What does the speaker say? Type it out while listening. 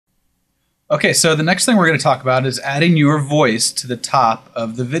Okay, so the next thing we're going to talk about is adding your voice to the top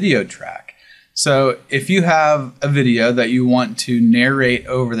of the video track. So if you have a video that you want to narrate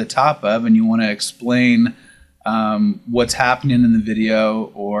over the top of and you want to explain what's happening in the video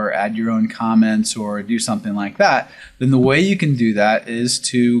or add your own comments or do something like that, then the way you can do that is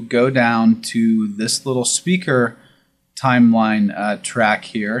to go down to this little speaker timeline track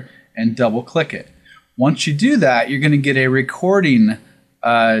here and double click it. Once you do that, you're going to get a recording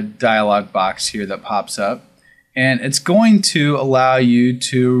dialog box here that pops up, and it's going to allow you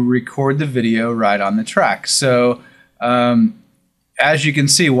to record the video right on the track. So as you can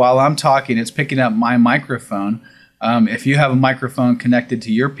see, while I'm talking, it's picking up my microphone. If you have a microphone connected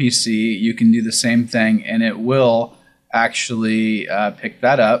to your PC, you can do the same thing and it will actually pick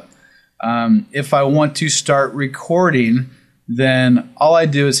that up. If I want to start recording, then all I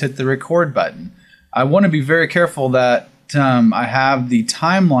do is hit the record button. I want to be very careful that I have the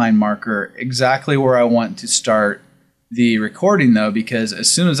timeline marker exactly where I want to start the recording though, because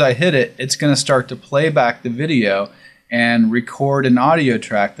as soon as I hit it, it's going to start to play back the video and record an audio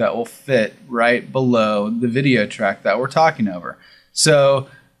track that will fit right below the video track that we're talking over. So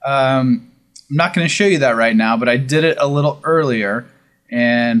I'm not going to show you that right now, but I did it a little earlier,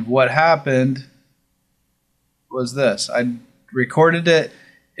 and what happened was this. I recorded it.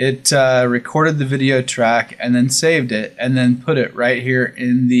 It recorded the video track and then saved it and then put it right here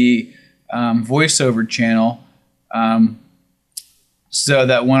in the voiceover channel so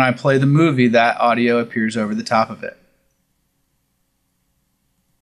that when I play the movie, that audio appears over the top of it.